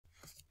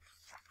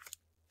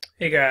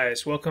Hey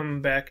guys, welcome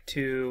back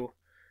to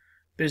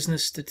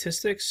Business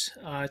Statistics.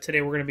 Today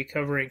we're going to be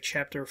covering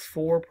Chapter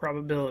 4,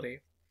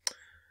 Probability.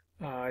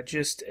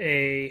 Just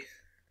a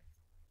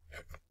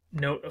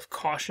note of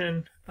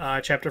caution,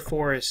 Chapter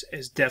 4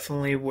 is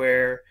definitely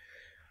where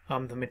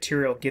the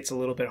material gets a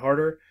little bit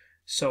harder.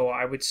 So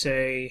I would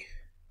say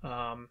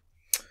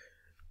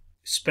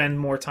spend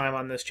more time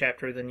on this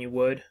chapter than you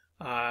would.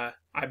 I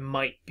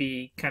might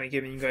be kind of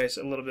giving you guys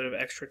a little bit of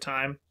extra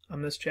time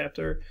on this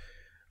chapter.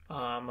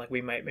 Like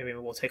maybe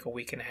we'll take a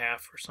week and a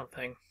half or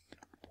something.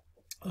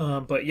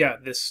 But yeah,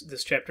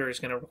 this chapter is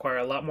going to require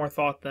a lot more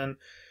thought than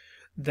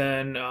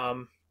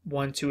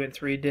 1, 2, and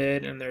 3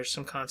 did, and there's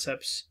some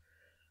concepts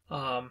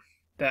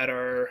that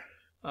are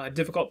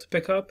difficult to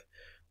pick up,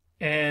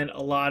 and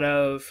a lot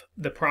of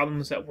the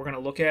problems that we're going to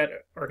look at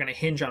are going to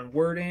hinge on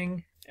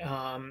wording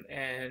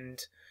and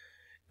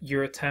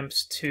your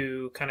attempts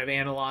to kind of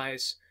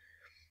analyze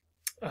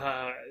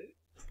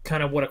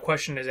kind of what a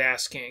question is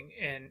asking,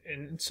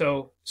 and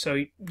so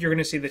you're going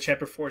to see that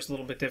chapter 4 is a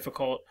little bit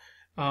difficult.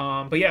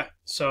 But yeah,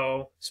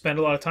 so spend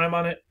a lot of time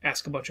on it,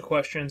 ask a bunch of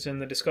questions in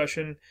the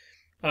discussion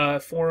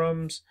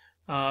forums.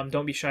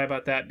 Don't be shy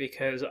about that,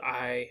 because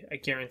I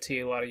guarantee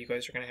a lot of you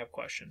guys are going to have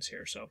questions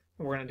here. So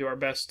we're going to do our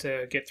best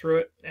to get through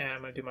it, and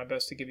I'm going to do my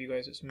best to give you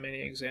guys as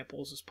many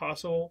examples as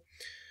possible.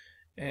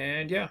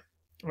 And yeah,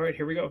 all right,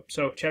 here we go.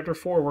 So chapter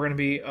 4, we're going to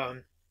be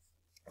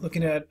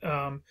looking at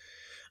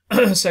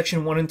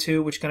section 1 and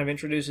 2, which kind of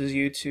introduces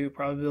you to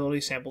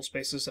probability, sample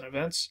spaces, and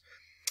events.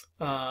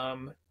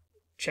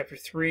 Chapter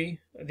 3,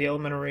 the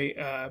elementary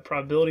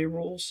probability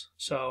rules.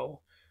 So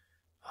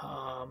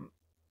I'm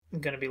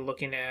going to be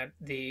looking at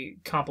the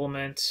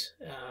complement,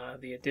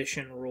 the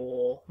addition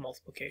rule,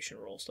 multiplication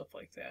rule, stuff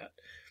like that.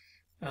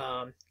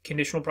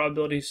 Conditional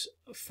probabilities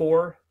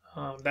 4.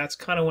 That's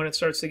kind of when it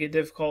starts to get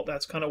difficult.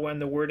 That's kind of when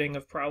the wording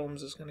of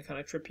problems is going to kind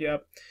of trip you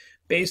up.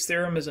 Bayes'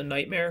 theorem is a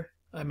nightmare.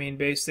 I mean,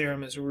 Bayes'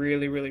 theorem is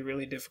really, really,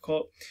 really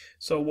difficult.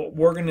 So what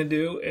we're going to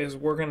do is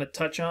we're going to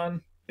touch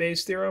on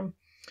Bayes' theorem.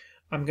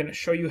 I'm going to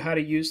show you how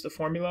to use the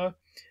formula,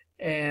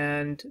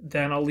 and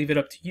then I'll leave it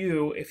up to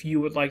you if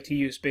you would like to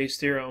use Bayes'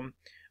 theorem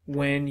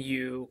when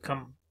you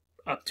come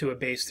up to a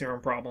Bayes'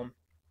 theorem problem.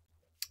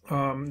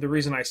 The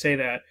reason I say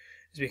that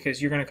is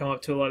because you're going to come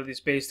up to a lot of these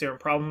Bayes' theorem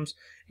problems,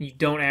 and you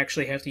don't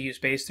actually have to use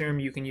Bayes'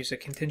 theorem. You can use a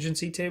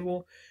contingency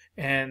table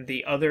and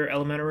the other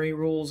elementary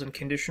rules and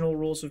conditional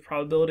rules of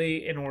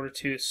probability in order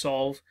to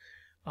solve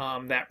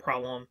that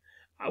problem,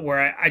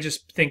 where I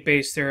just think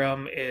Bayes'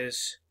 theorem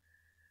is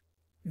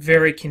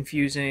very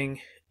confusing,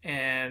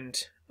 and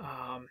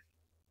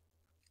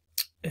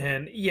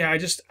yeah, I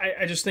just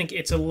think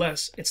it's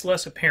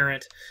less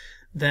apparent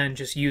than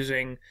just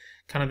using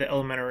kind of the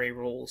elementary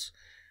rules.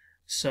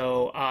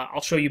 So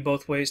I'll show you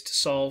both ways to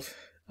solve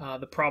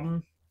the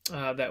problem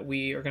that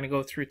we are going to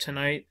go through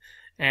tonight,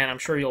 and I'm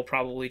sure you'll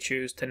probably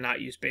choose to not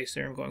use Bayes'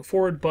 theorem going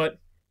forward, but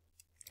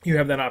you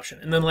have that option.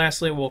 And then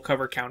lastly, we'll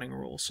cover counting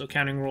rules. So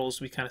counting rules,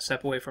 we kind of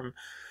step away from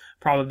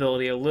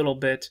probability a little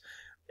bit,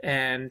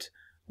 and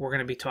we're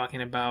going to be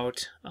talking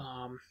about,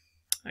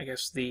 I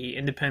guess, the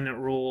independent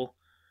rule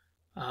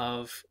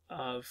of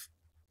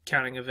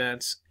counting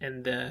events,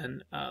 and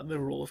then the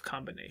rule of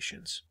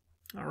combinations.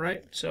 All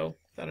right, so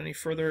without any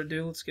further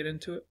ado, let's get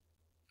into it.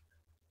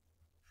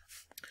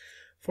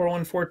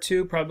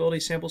 4142,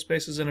 probability, sample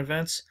spaces, and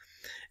events.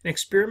 An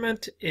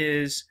experiment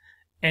is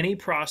any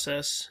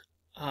process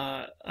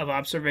of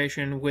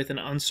observation with an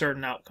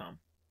uncertain outcome.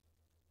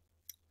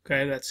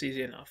 Okay, that's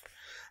easy enough.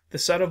 The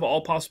set of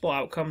all possible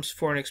outcomes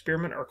for an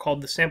experiment are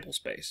called the sample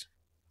space.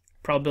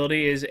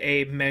 Probability is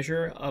a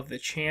measure of the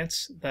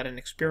chance that an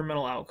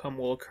experimental outcome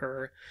will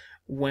occur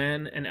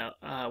when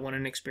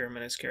an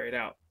experiment is carried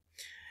out.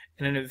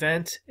 And an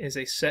event is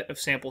a set of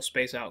sample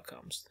space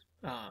outcomes.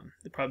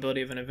 The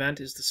probability of an event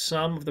is the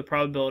sum of the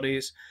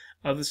probabilities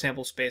of the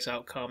sample space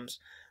outcomes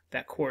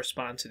that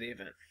correspond to the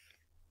event.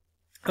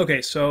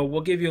 Okay, so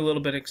we'll give you a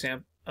little bit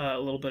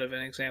of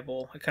an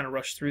example. I kind of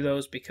rushed through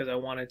those because I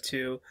wanted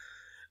to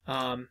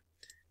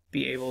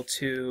be able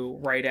to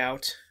write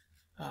out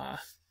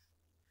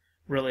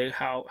really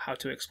how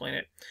to explain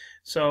it.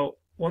 So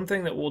one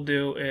thing that we'll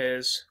do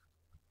is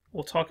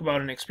we'll talk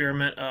about an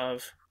experiment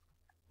of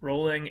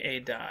rolling a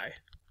die.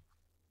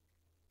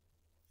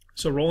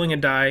 So rolling a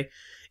die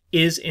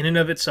is in and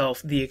of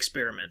itself the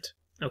experiment.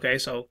 Okay,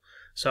 so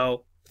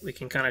we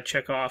can kind of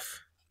check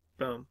off,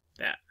 boom,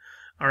 that.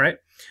 All right.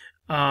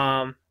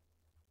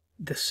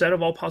 The set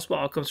of all possible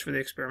outcomes for the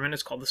experiment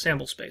is called the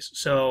sample space.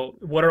 So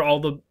what are all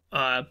the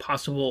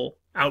possible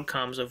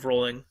outcomes of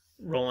rolling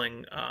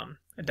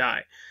a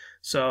die?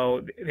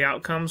 So the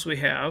outcomes we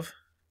have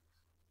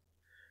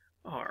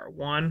are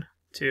 1,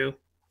 2,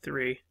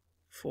 3,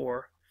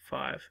 4,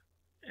 5,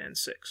 and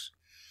 6.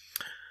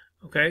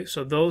 Okay,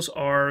 so those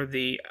are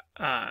the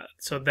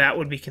so that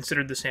would be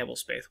considered the sample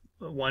space.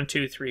 1,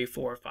 2, 3,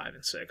 4, 5,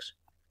 and 6.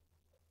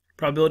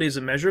 Probability is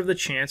a measure of the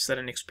chance that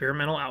an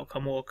experimental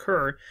outcome will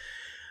occur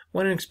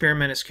when an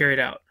experiment is carried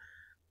out.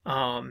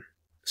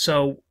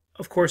 So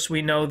of course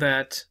we know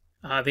that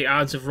the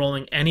odds of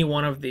rolling any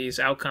one of these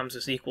outcomes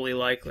is equally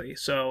likely.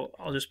 So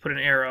I'll just put an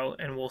arrow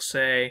and we'll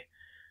say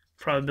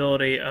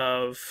probability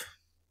of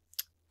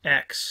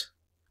X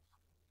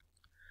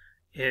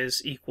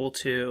is equal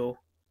to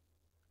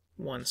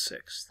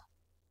 1/6.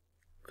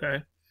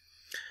 Okay?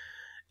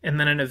 And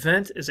then an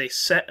event is a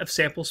set of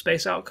sample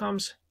space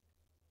outcomes.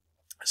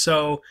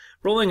 So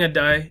rolling a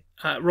die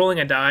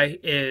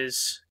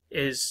is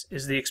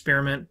the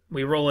experiment.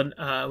 We roll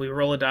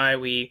a die.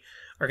 We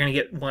are going to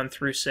get 1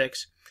 through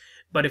 6.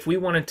 But if we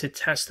wanted to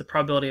test the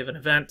probability of an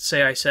event,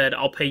 say I said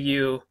I'll pay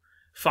you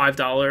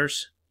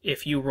 $5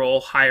 if you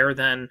roll higher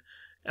than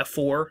a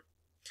 4.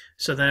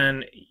 So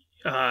then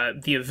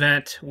the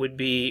event would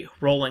be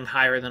rolling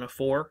higher than a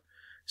 4.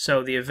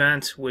 So the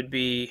event would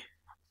be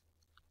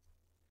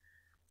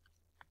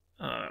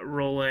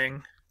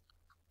rolling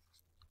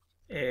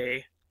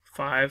a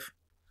 5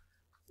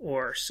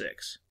 or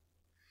 6.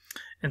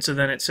 And so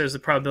then it says the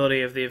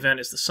probability of the event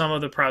is the sum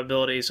of the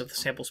probabilities of the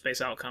sample space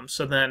outcomes.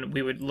 So then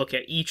we would look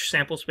at each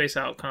sample space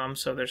outcome.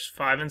 So there's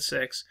 5 and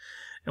 6,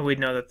 and we'd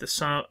know that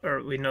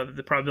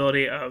the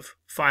probability of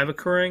 5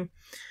 occurring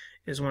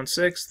is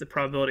 1/6. The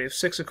probability of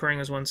 6 occurring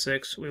is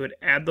 1/6. We would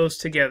add those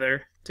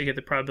together to get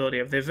the probability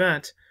of the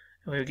event,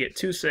 and we would get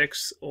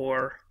 2/6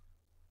 or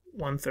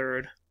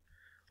 1/3,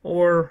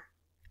 or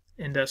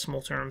in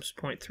decimal terms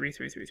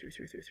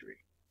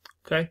 0.333333.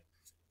 Okay.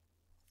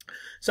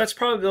 So that's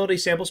probability,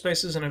 sample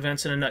spaces, and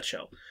events in a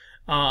nutshell.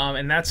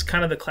 And that's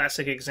kind of the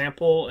classic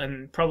example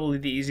and probably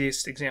the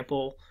easiest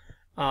example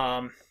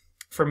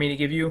for me to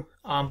give you.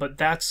 But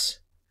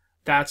that's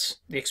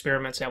the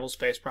experiment, sample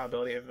space,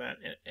 probability, event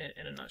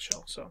in a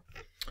nutshell. So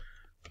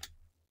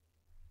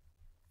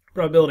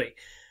probability.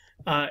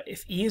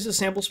 If E is a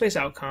sample space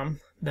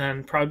outcome,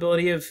 then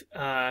probability of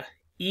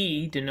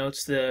E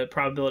denotes the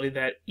probability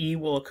that E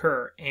will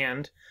occur,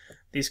 and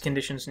these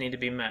conditions need to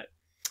be met.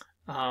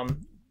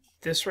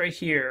 This right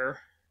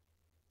here,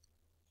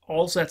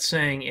 all that's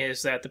saying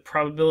is that the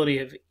probability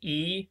of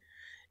E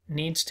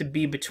needs to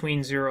be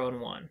between 0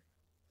 and 1,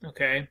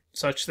 okay?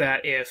 Such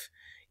that if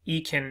E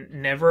can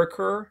never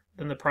occur,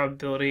 then the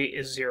probability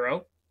is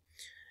 0.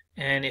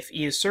 And if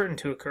E is certain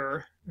to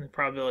occur, then the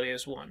probability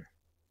is 1.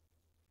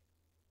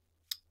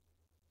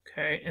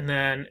 Okay, and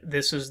then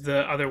this is the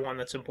other one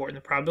that's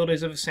important. The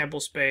probabilities of a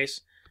sample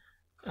space.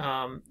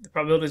 The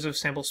probabilities of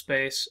sample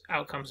space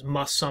outcomes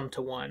must sum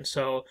to 1.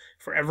 So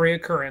for every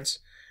occurrence,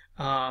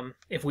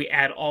 if we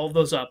add all of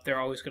those up, they're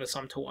always going to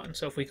sum to 1.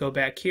 So if we go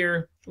back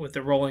here with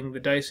the rolling the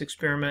dice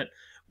experiment,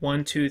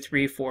 1, 2,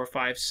 3, 4,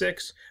 5,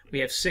 6, we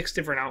have 6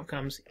 different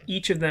outcomes,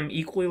 each of them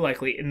equally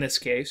likely in this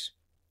case.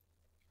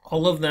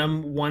 All of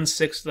them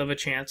 1/6 of a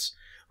chance,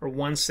 or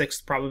 1/6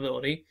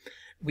 probability.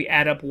 We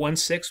add up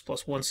 1/6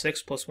 plus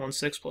 1/6 plus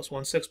 1/6 plus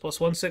 1/6 plus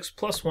 1/6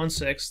 plus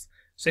 1/6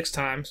 6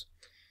 times,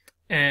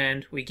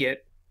 and we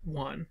get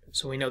 1.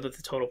 So we know that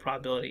the total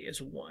probability is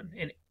 1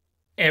 in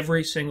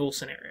every single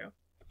scenario.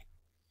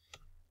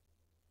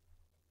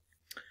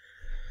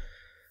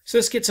 So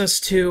this gets us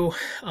to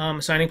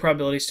assigning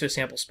probabilities to a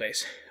sample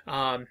space.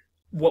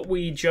 What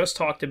we just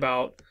talked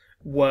about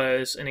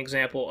was an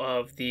example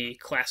of the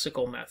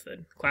classical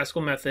method.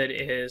 Classical method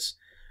is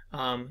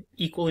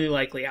equally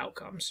likely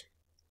outcomes.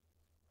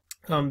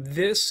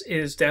 This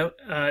is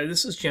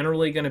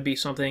generally going to be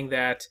something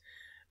that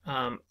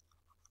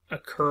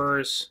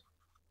occurs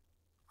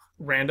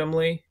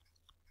randomly.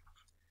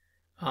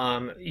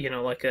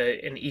 Like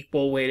an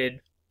equal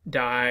weighted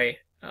die,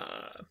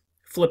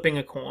 flipping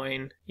a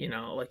coin.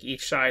 Like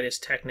each side is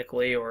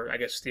technically, or I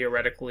guess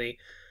theoretically,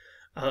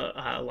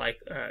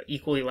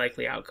 equally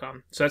likely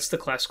outcome. So that's the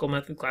classical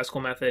method.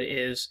 Classical method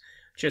is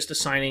just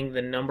assigning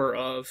the number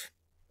of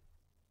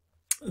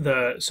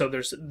so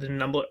there's the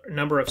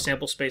number of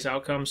sample space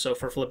outcomes. So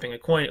for flipping a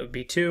coin, it would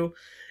be 2,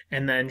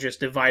 and then just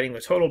dividing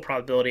the total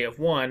probability of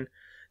 1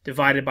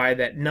 divided by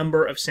that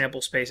number of sample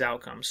space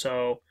outcomes.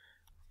 So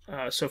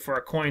for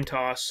a coin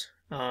toss,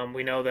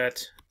 we know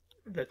that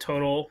the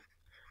total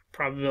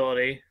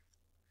probability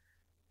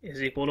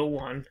is equal to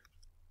 1,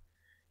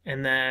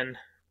 and then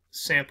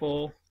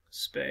sample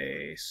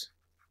space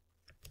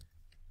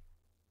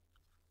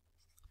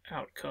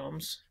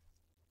outcomes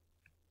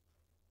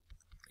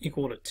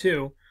equal to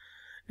 2.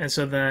 And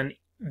so then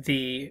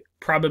the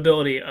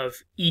probability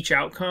of each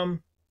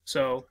outcome,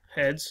 so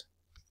heads,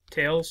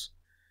 tails,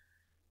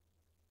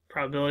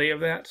 probability of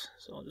that,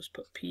 so I'll just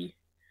put P,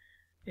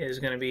 is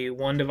going to be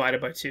 1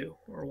 divided by 2,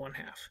 or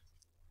 1/2.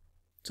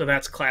 So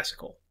that's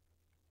classical.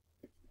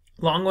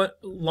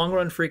 Long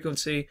run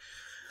frequency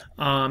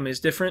is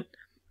different.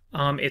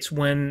 It's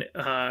when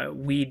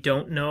we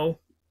don't know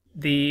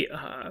the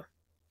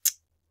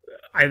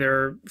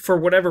either for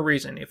whatever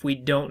reason, if we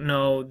don't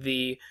know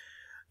the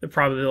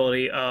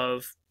probability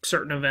of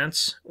certain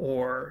events,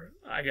 or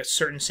I guess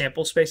certain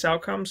sample space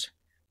outcomes,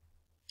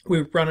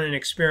 we run an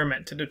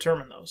experiment to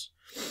determine those.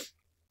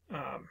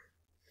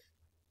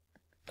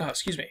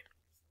 Excuse me.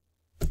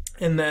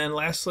 And then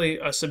lastly,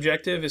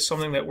 subjective is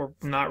something that we're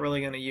not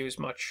really going to use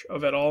much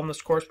of at all in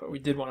this course, but we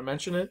did want to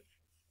mention it.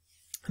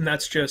 And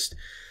that's just,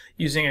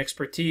 using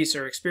expertise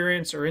or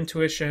experience or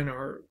intuition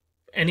or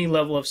any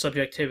level of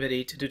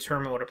subjectivity to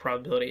determine what a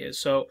probability is.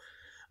 So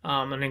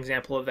an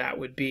example of that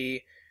would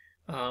be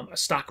a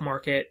stock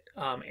market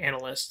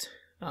analyst.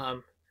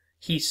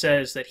 He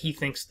says that he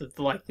thinks that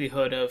the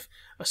likelihood of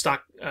a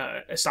stock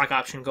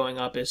option going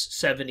up is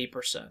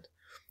 70%.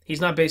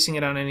 He's not basing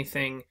it on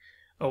anything,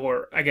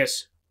 or I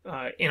guess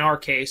in our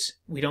case,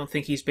 we don't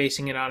think he's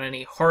basing it on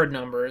any hard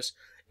numbers.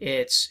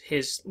 It's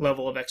his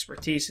level of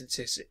expertise, it's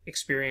his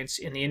experience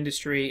in the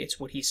industry, it's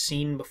what he's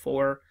seen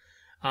before.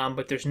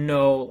 But there's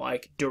no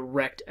like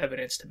direct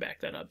evidence to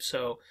back that up.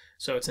 So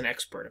it's an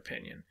expert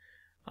opinion,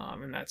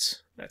 and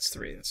that's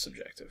 3. That's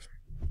subjective.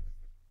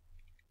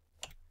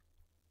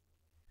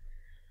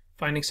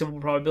 Finding simple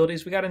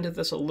probabilities. We got into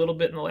this a little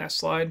bit in the last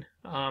slide.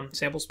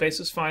 Sample space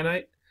is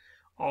finite.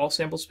 All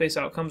sample space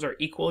outcomes are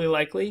equally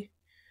likely.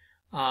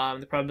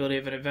 The probability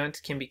of an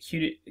event can be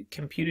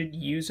computed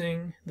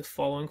using the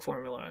following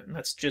formula, and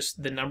that's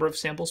just the number of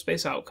sample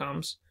space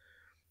outcomes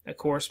that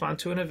correspond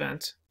to an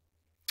event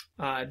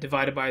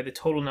divided by the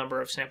total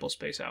number of sample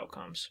space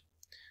outcomes.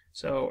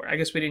 So I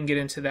guess we didn't get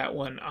into that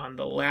one on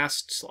the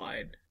last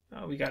slide.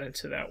 We got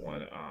into that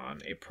one on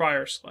a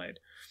prior slide.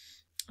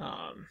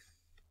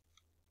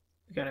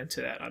 We got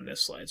into that on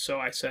this slide. So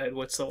I said,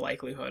 what's the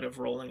likelihood of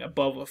rolling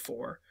above a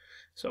 4?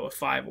 So a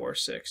 5 or a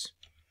 6.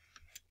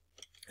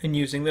 And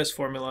using this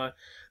formula,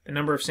 the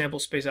number of sample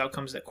space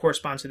outcomes that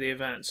correspond to the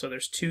event. So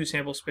there's 2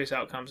 sample space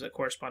outcomes that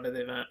correspond to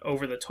the event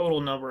over the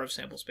total number of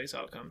sample space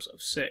outcomes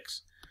of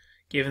 6.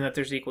 Given that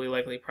there's equally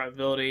likely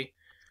probability,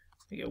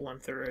 we get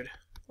 1/3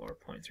 or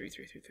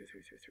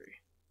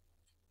 0.333333.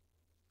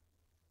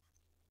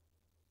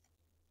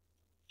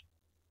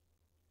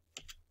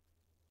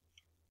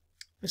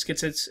 This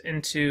gets us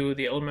into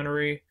the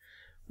elementary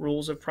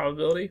rules of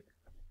probability.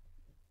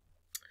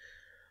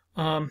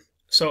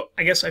 So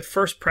I guess I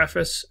first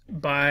preface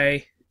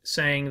by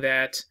saying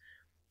that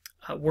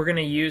we're going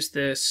to use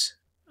this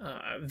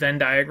Venn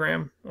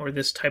diagram, or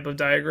this type of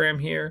diagram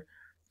here,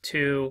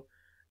 to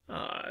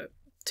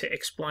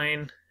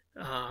explain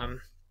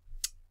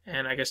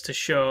and I guess to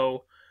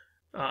show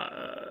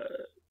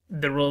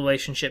the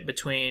relationship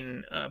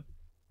between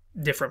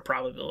different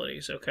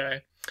probabilities.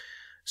 Okay,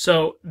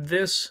 so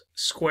this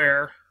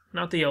square,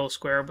 not the yellow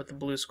square but the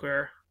blue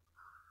square,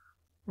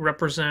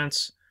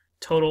 represents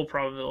total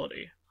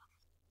probability.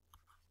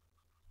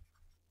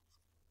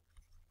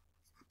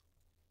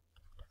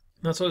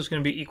 That's always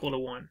going to be equal to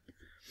 1.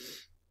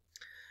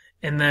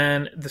 And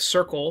then the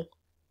circle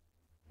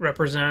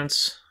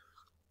represents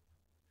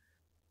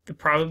the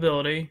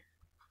probability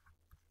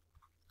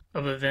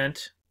of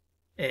event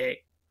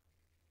A.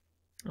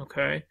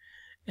 Okay?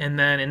 And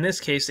then in this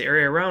case, the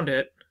area around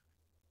it,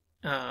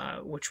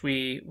 which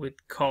we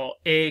would call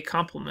A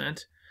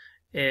complement,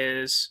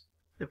 is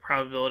the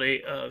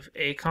probability of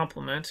A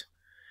complement,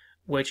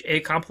 which A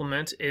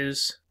complement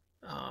is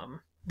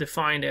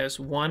defined as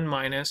 1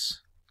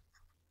 minus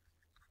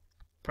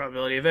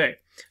probability of A.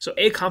 So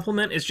A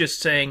complement is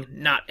just saying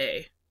not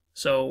A.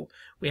 So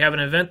we have an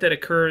event that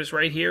occurs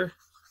right here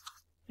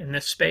in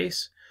this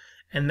space,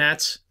 and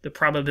that's the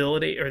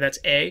probability, or that's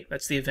A,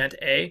 that's the event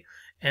A,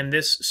 and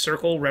this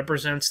circle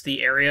represents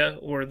the area,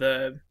 or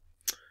the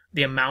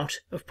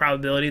amount of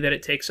probability that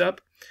it takes up.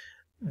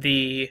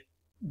 The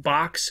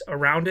box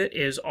around it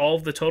is all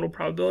of the total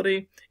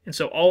probability, and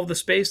so all of the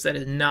space that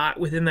is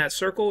not within that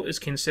circle is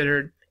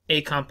considered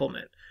A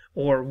complement,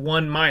 or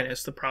 1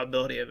 minus the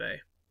probability of A.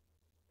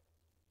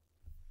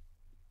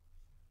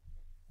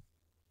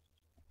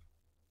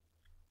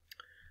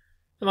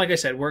 And like I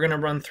said, we're going to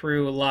run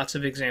through lots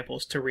of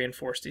examples to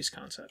reinforce these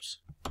concepts.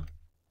 And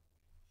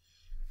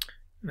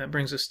that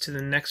brings us to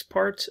the next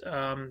part,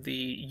 the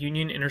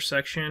union,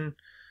 intersection,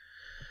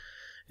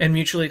 and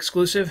mutually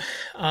exclusive.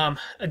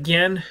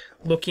 Again,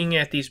 looking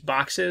at these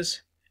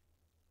boxes,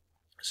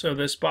 so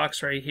this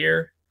box right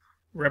here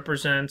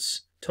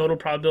represents total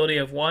probability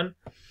of 1.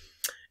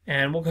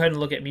 And we'll go ahead and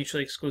look at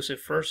mutually exclusive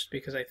first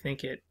because I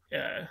think it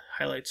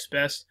highlights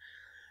best.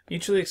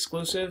 Mutually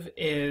exclusive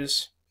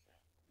is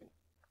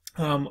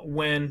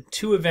when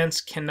 2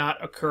 events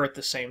cannot occur at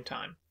the same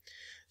time.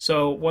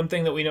 So one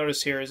thing that we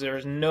notice here is there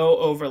is no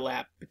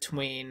overlap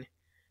between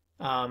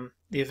the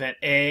event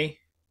A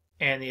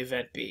and the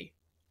event B.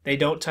 They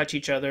don't touch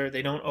each other.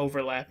 They don't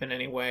overlap in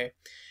any way.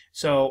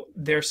 So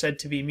they're said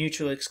to be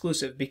mutually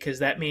exclusive because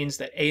that means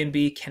that A and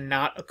B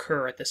cannot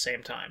occur at the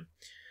same time.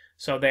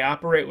 So they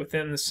operate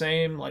within the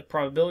same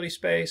probability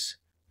space.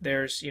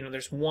 There's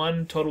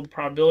one total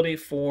probability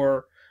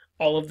for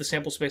all of the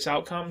sample space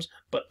outcomes,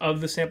 but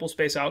of the sample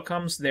space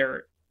outcomes,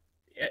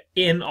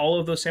 in all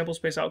of those sample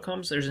space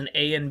outcomes, there's an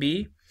A and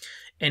B,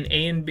 and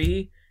A and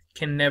B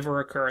can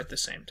never occur at the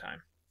same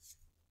time.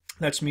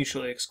 That's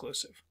mutually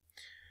exclusive.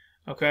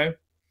 Okay?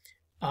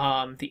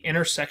 The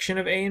intersection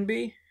of A and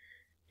B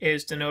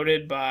is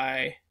denoted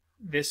by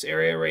this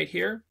area right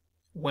here,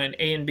 when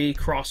A and B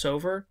cross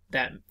over,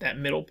 that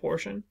middle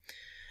portion,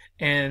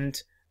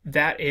 and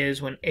that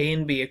is when A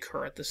and B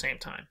occur at the same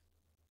time.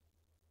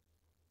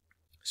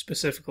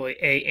 Specifically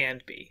A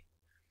and B.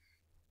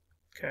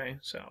 Okay,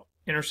 so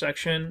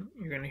intersection,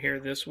 you're going to hear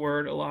this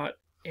word a lot,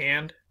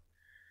 and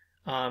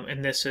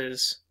this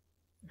is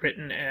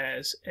written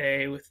as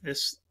A with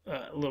this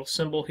little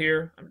symbol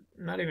here. I'm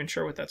not even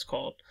sure what that's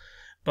called,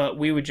 but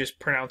we would just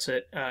pronounce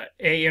it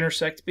A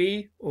intersect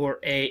B or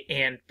A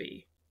and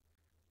B.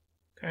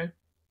 Okay,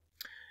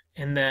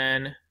 and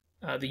then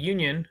the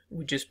union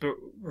would just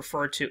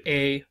refer to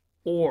A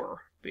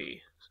or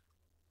B.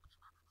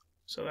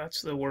 So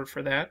that's the word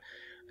for that,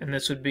 and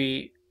this would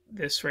be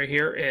this right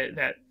here.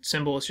 That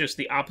symbol is just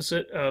the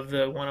opposite of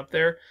the one up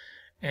there,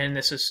 and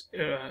this is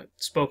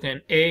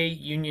spoken A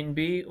union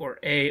B or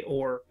A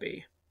or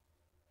B.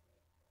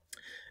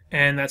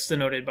 And that's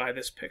denoted by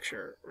this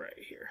picture right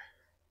here.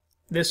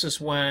 This is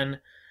when,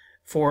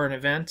 for an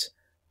event,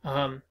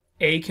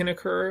 A can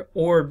occur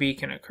or B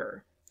can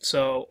occur.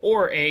 So,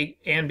 or A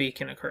and B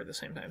can occur at the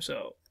same time.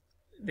 So,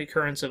 the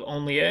occurrence of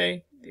only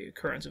A, the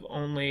occurrence of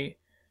only,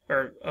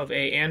 or of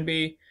A and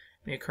B,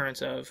 and the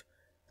occurrence of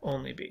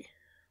only B.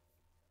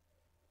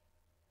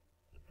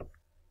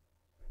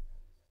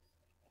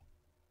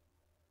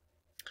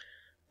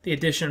 The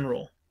addition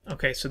rule.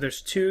 Okay, so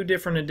there's two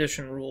different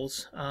addition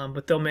rules,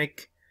 but they'll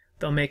make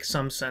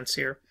some sense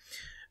here.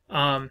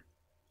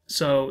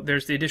 So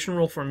there's the addition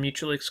rule for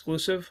mutually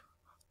exclusive,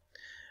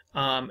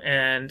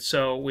 and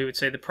so we would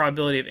say the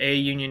probability of A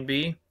union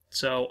B.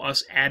 So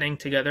us adding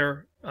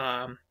together,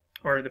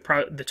 or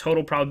the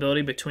total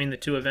probability between the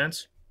two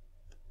events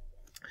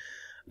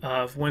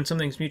of when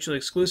something's mutually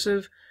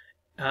exclusive.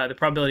 The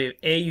probability of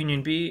A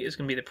union B is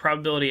going to be the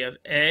probability of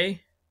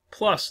A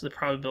plus the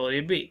probability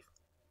of B.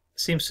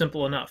 Seems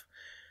simple enough.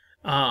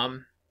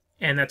 And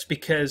that's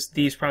because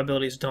these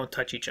probabilities don't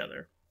touch each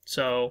other.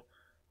 So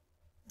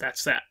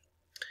that's that.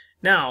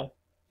 Now,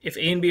 if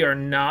A and B are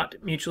not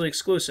mutually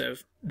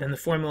exclusive, then the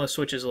formula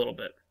switches a little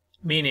bit.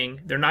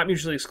 Meaning, they're not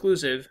mutually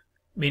exclusive,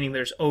 meaning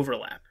there's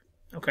overlap.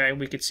 Okay,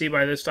 we could see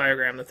by this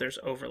diagram that there's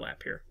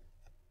overlap here.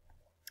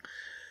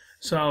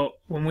 So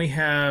when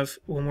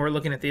we're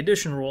looking at the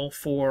addition rule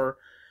for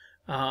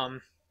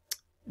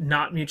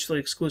not mutually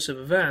exclusive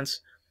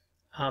events,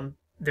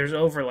 there's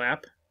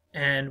overlap,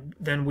 and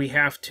then we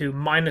have to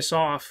minus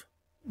off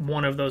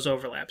one of those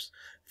overlaps.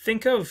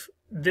 Think of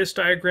this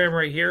diagram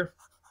right here,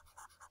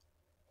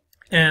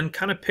 and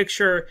kind of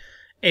picture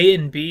A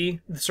and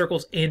B, the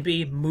circles A and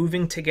B,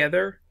 moving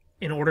together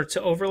in order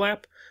to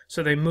overlap.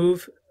 So they're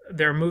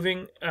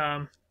moving,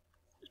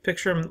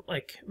 picture them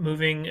like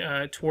moving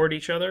toward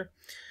each other,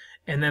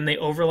 and then they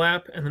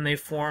overlap, and then they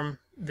form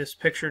this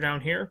picture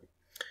down here.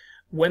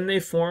 When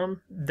they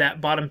form that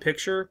bottom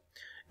picture,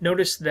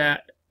 notice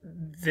that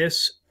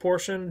this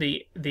portion,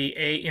 the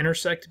A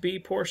intersect B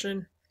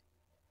portion,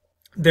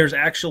 there's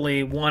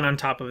actually one on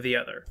top of the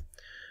other.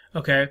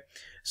 Okay,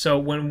 so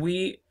when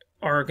we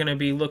are going to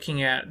be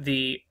looking at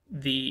the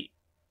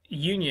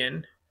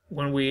union,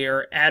 when we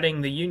are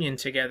adding the union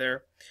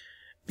together,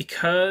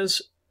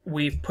 because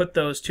we've put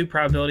those two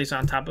probabilities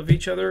on top of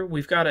each other,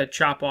 we've got to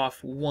chop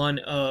off one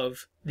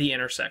of the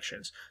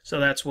intersections. So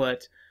that's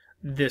what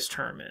this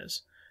term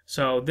is.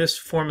 So this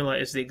formula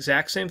is the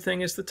exact same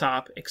thing as the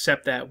top,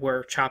 except that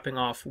we're chopping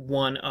off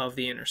one of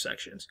the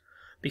intersections.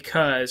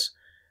 Because,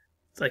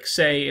 like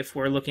say, if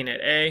we're looking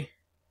at A,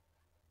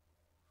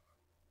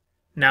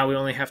 now we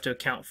only have to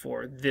account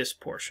for this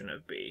portion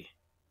of B.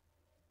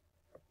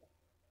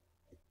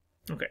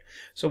 Okay,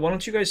 so why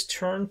don't you guys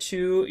turn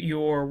to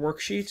your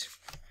worksheet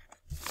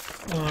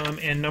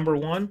and number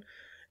 1,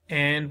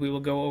 and we will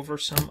go over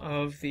some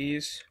of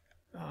these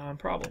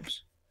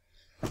problems.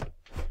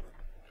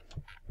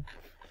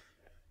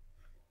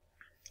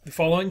 The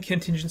following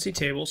contingency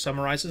table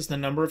summarizes the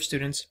number of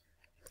students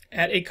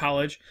at a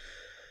college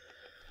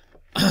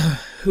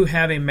who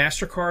have a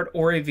MasterCard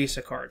or a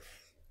Visa card.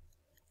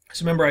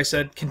 So remember I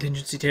said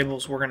contingency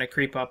tables were going to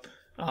creep up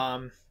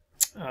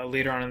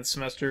later on in the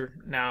semester.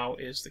 Now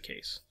is the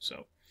case.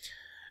 So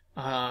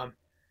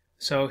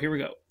here we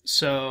go.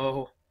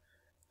 So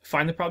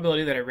find the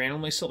probability that a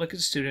randomly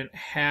selected student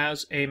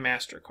has a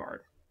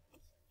MasterCard.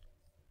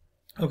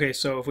 Okay,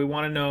 so if we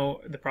want to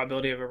know the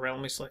probability of a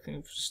randomly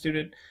selected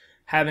student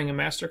having a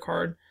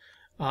MasterCard,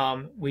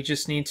 we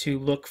just need to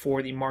look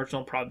for the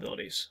marginal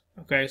probabilities.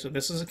 Okay, so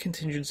this is a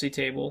contingency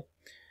table.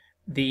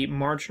 The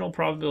marginal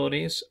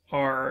probabilities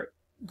are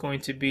going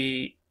to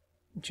be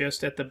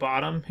just at the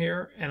bottom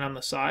here and on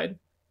the side.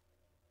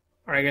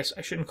 Or I guess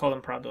I shouldn't call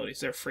them probabilities,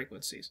 they're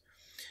frequencies.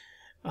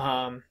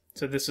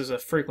 So this is a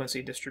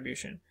frequency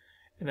distribution.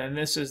 And then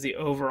this is the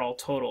overall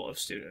total of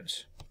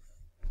students.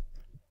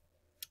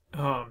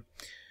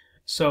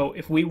 So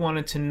if we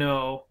wanted to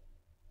know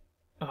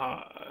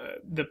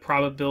the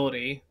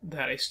probability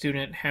that a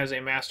student has a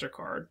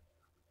MasterCard,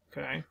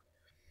 okay,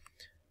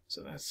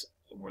 so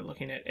we're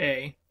looking at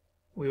A,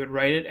 we would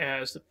write it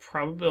as the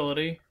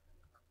probability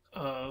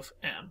of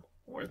M,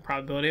 or the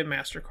probability of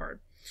MasterCard.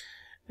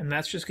 And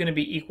that's just going to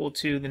be equal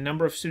to the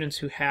number of students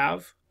who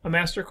have a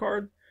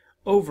MasterCard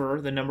over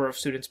the number of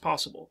students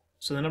possible.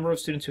 So the number of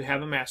students who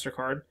have a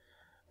MasterCard,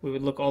 we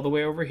would look all the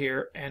way over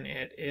here, and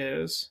it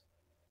is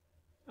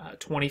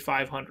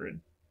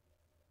 2,500.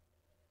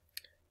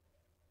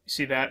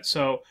 see that?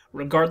 So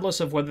regardless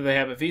of whether they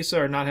have a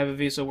visa or not have a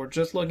visa, we're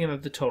just looking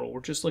at the total.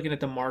 We're just looking at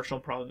the marginal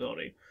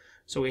probability.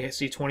 So we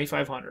see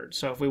 2,500.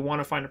 So if we want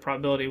to find a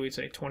probability, we'd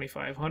say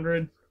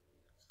 2,500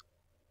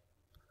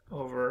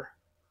 over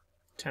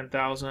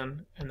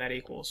 10,000, and that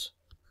equals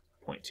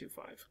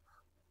 0.25.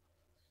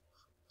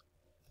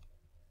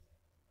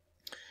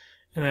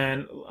 And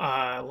then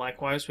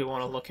likewise, we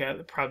want to look at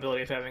the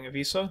probability of having a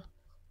visa.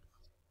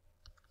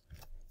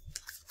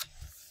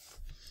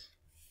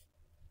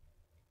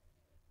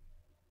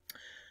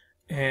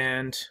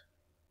 And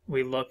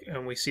we look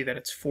and we see that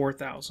it's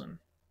 4,000.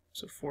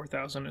 So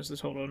 4,000 is the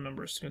total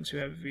number of students who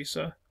have a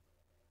visa.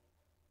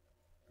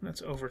 And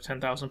that's over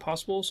 10,000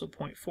 possible, so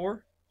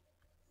 0.4.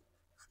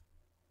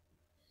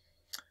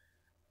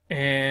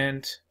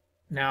 And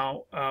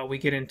now we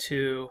get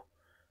into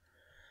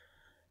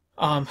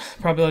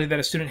probability that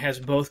a student has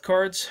both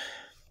cards.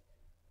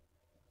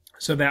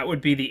 So that would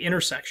be the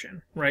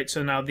intersection, right?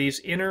 So now these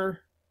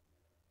inner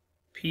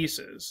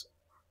pieces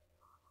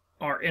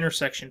are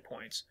intersection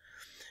points.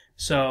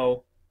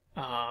 So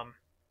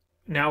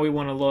now we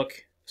want to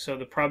look, so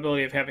the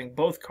probability of having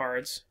both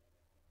cards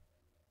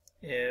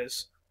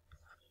is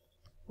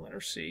letter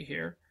C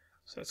here.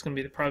 So that's going to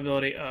be the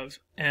probability of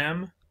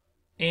M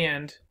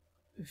and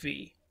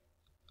V.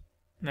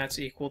 And that's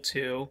equal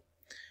to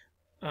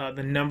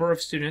the number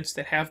of students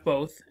that have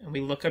both. And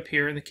we look up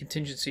here in the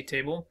contingency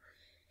table,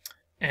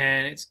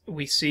 and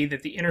we see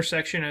that the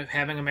intersection of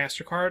having a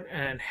MasterCard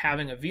and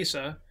having a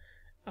Visa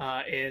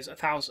is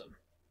 1,000.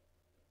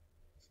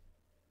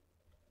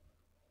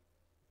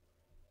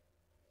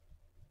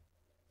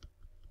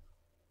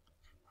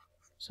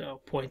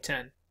 So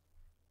 0.10.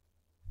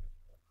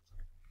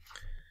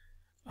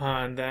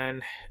 And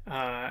then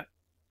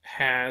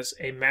has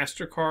a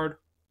MasterCard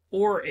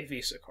or a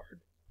Visa card.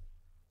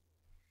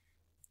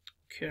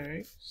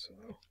 Okay,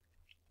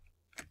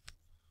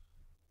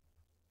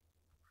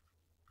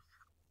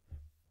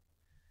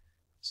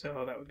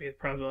 so that would be the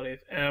probability of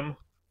M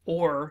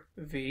or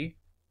V.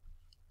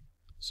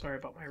 Sorry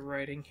about my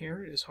writing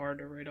here. It is hard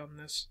to write on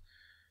this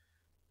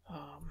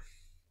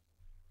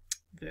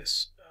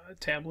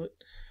tablet.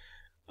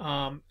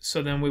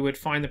 So then we would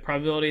find the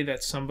probability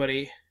that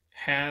somebody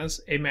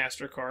has a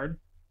MasterCard.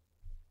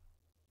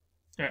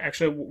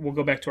 Actually, we'll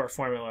go back to our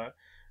formula.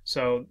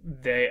 So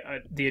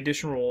the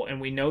addition rule, and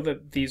we know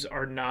that these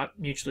are not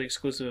mutually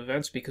exclusive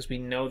events because we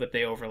know that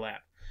they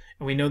overlap.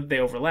 And we know that they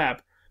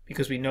overlap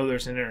because we know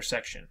there's an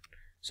intersection.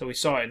 So we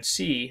saw in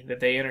C that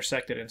they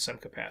intersected in some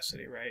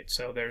capacity, right?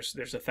 So there's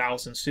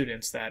 1,000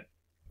 students that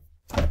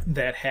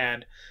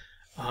had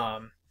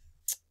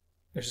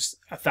there's just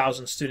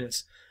 1,000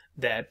 students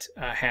that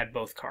had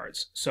both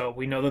cards. So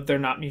we know that they're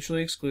not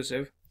mutually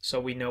exclusive.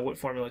 So we know what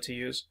formula to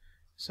use.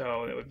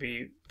 So that would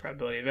be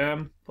probability of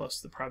M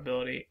plus the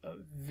probability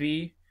of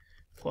V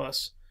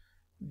plus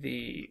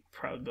the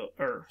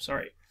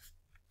probability,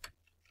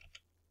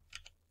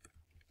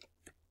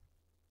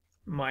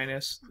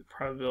 minus the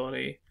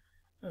probability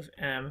of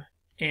M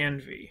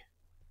and V.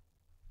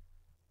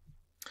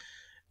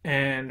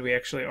 And we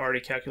actually already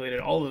calculated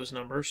all those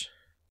numbers.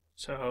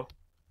 So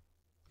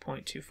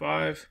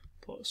 0.25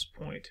 plus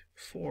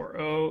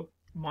 0.40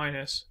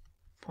 minus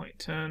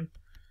 0.10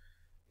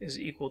 is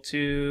equal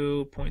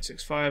to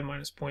 0.65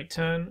 minus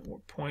 0.10,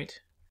 or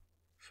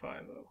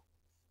 0.50.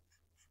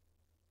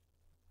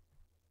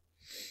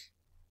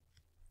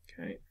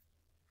 Okay.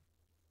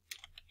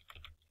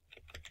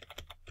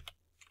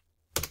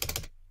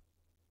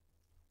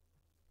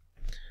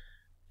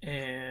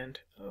 And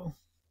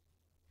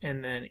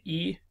then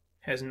E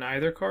has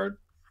neither card.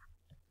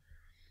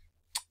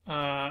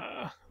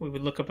 We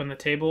would look up on the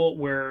table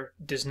where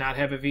does not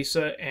have a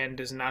Visa and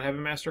does not have a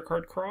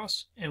MasterCard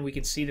cross, and we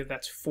can see that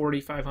that's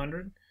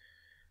 4,500.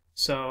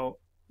 So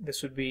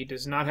this would be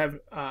does not have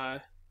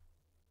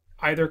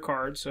either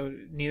card, so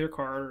neither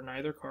card or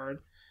neither card.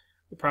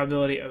 The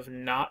probability of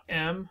not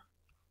M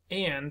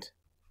and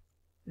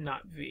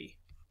not V,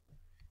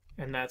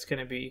 and that's going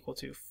to be equal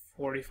to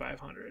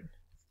 4,500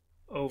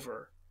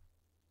 over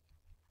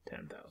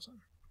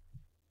 10,000.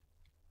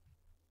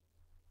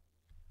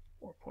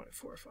 Or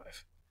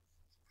 0.45.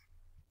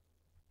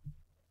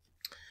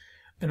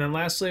 And then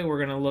lastly, we're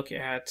going to look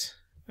at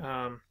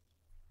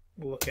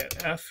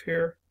F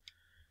here.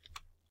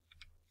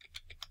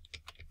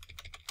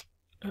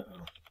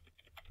 Uh-oh.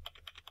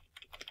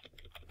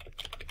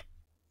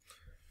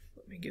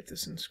 Let me get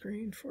this in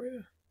screen for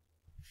you.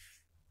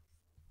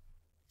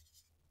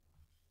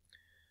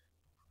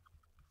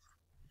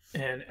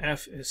 And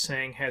F is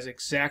saying has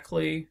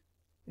exactly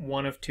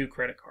one of two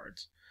credit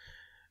cards.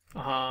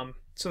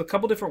 So a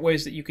couple different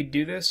ways that you could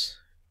do this.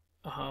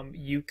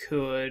 You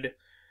could,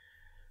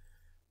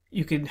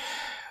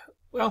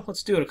 well,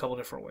 let's do it a couple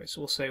different ways.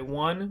 So we'll say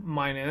 1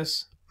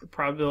 minus the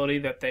probability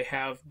that they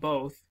have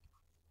both,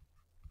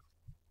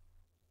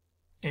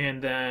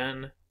 and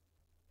then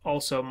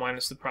also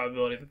minus the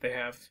probability that they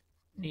have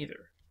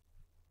neither.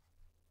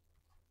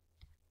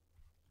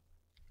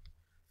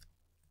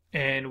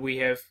 And we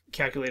have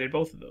calculated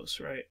both of those,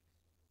 right?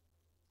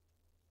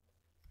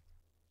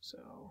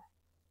 So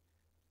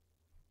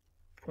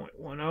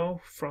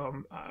 0.10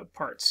 from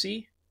part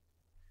C,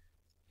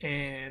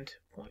 and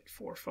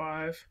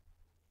 0.45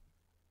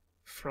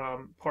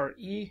 from part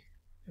E,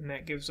 and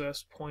that gives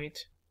us 0.45.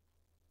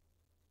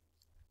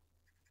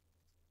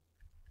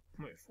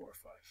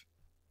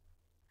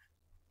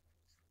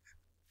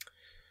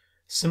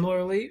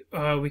 Similarly,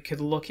 we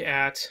could look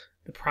at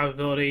the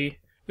probability,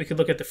 we could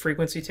look at the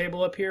frequency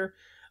table up here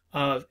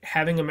of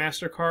having a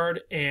MasterCard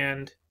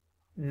and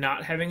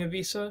not having a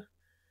Visa,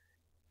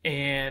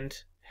 and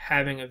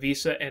having a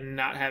Visa and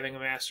not having a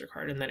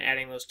MasterCard, and then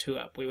adding those two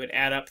up. We would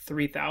add up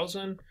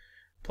 3,000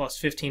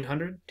 plus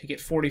 1,500 to get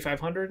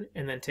 4,500,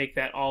 and then take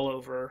that all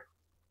over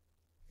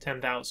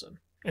 10,000.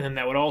 And then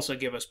that would also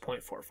give us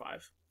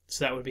 0.45.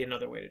 So that would be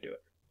another way to do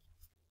it.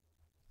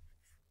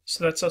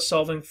 So that's us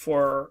solving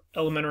for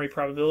elementary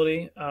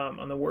probability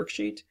on the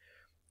worksheet.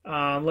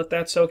 Let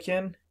that soak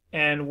in,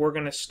 and we're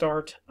going to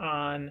start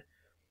on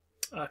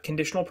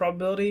conditional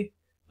probability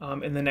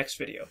in the next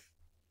video.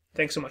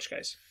 Thanks so much,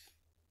 guys.